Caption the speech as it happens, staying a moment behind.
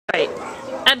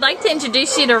I'd like to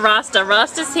introduce you to Rasta.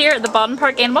 Rasta's here at the Baldwin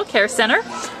Park Animal Care Center.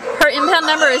 Her impound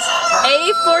number is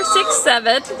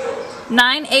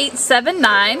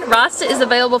A4679879. Rasta is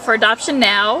available for adoption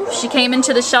now. She came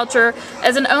into the shelter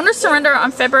as an owner surrender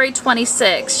on February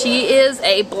 26. She is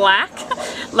a black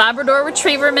Labrador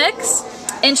Retriever mix.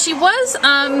 And she was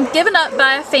given up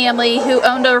by a family who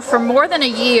owned her for more than a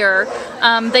year.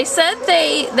 They said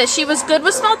that she was good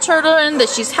with small children, that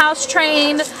she's house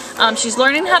trained, she's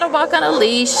learning how to walk on a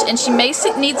leash, and she may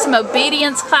need some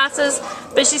obedience classes,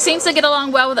 but she seems to get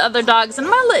along well with other dogs. And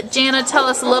I'm going to let Jana tell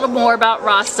us a little more about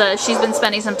Rasta. She's been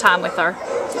spending some time with her.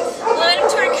 Well, I went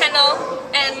into her kennel,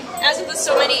 and as with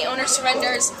so many owner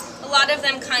surrenders, a lot of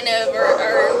them kind of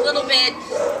are a little bit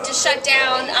just shut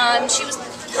down. She was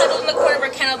huddled in the corner of her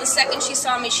kennel. The second she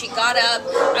saw me, she got up.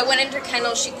 I went into her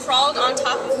kennel. She crawled on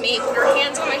top of me, put her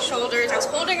hands on my shoulders. I was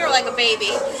holding her like a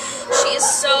baby. She is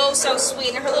so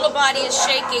sweet, and her little body is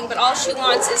shaking, but all she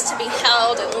wants is to be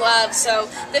held and loved. So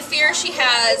the fear she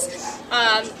has,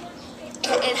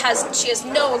 she has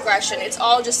no aggression. It's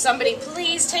all just somebody,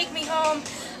 please take me home.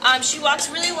 She walks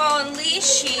really well on leash.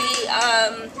 She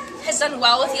has done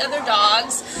well with the other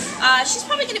dogs. She's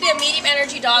probably going to be a medium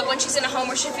energy dog when she's in a home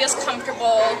where she feels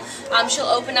comfortable. She'll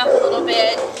open up a little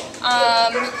bit.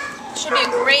 She'll be a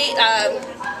great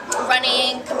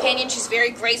running companion. She's very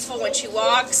graceful when she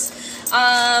walks.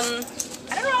 I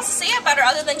don't know what else to say about her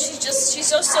other than she's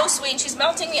so sweet. She's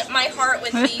melting my heart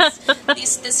with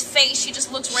this face. She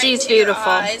just looks right into your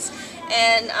eyes.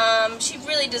 And she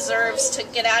really deserves to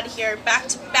get out of here,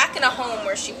 back in a home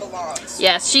where she belongs.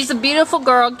 Yes, she's a beautiful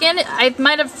girl. Again, I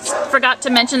might have forgot to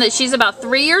mention that she's about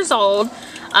 3 years old.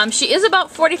 She is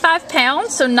about 45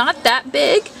 pounds, so not that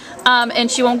big. And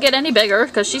she won't get any bigger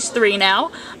because she's 3 now.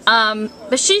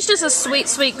 But she's just a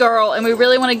sweet girl, and we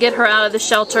really want to get her out of the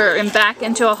shelter and back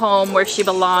into a home where she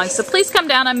belongs. So please come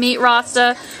down and meet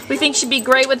Rasta. We think she'd be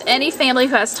great with any family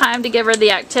who has time to give her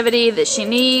the activity that she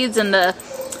needs and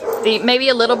maybe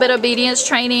a little bit of obedience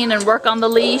training and work on the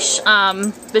leash.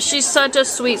 But she's such a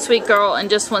sweet girl and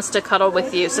just wants to cuddle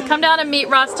with you. So come down and meet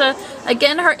Rasta.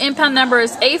 Again, her impound number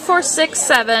is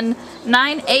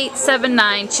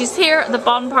A4679879. She's here at the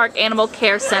Baldwin Park Animal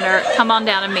Care Center. Come on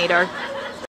down and meet her.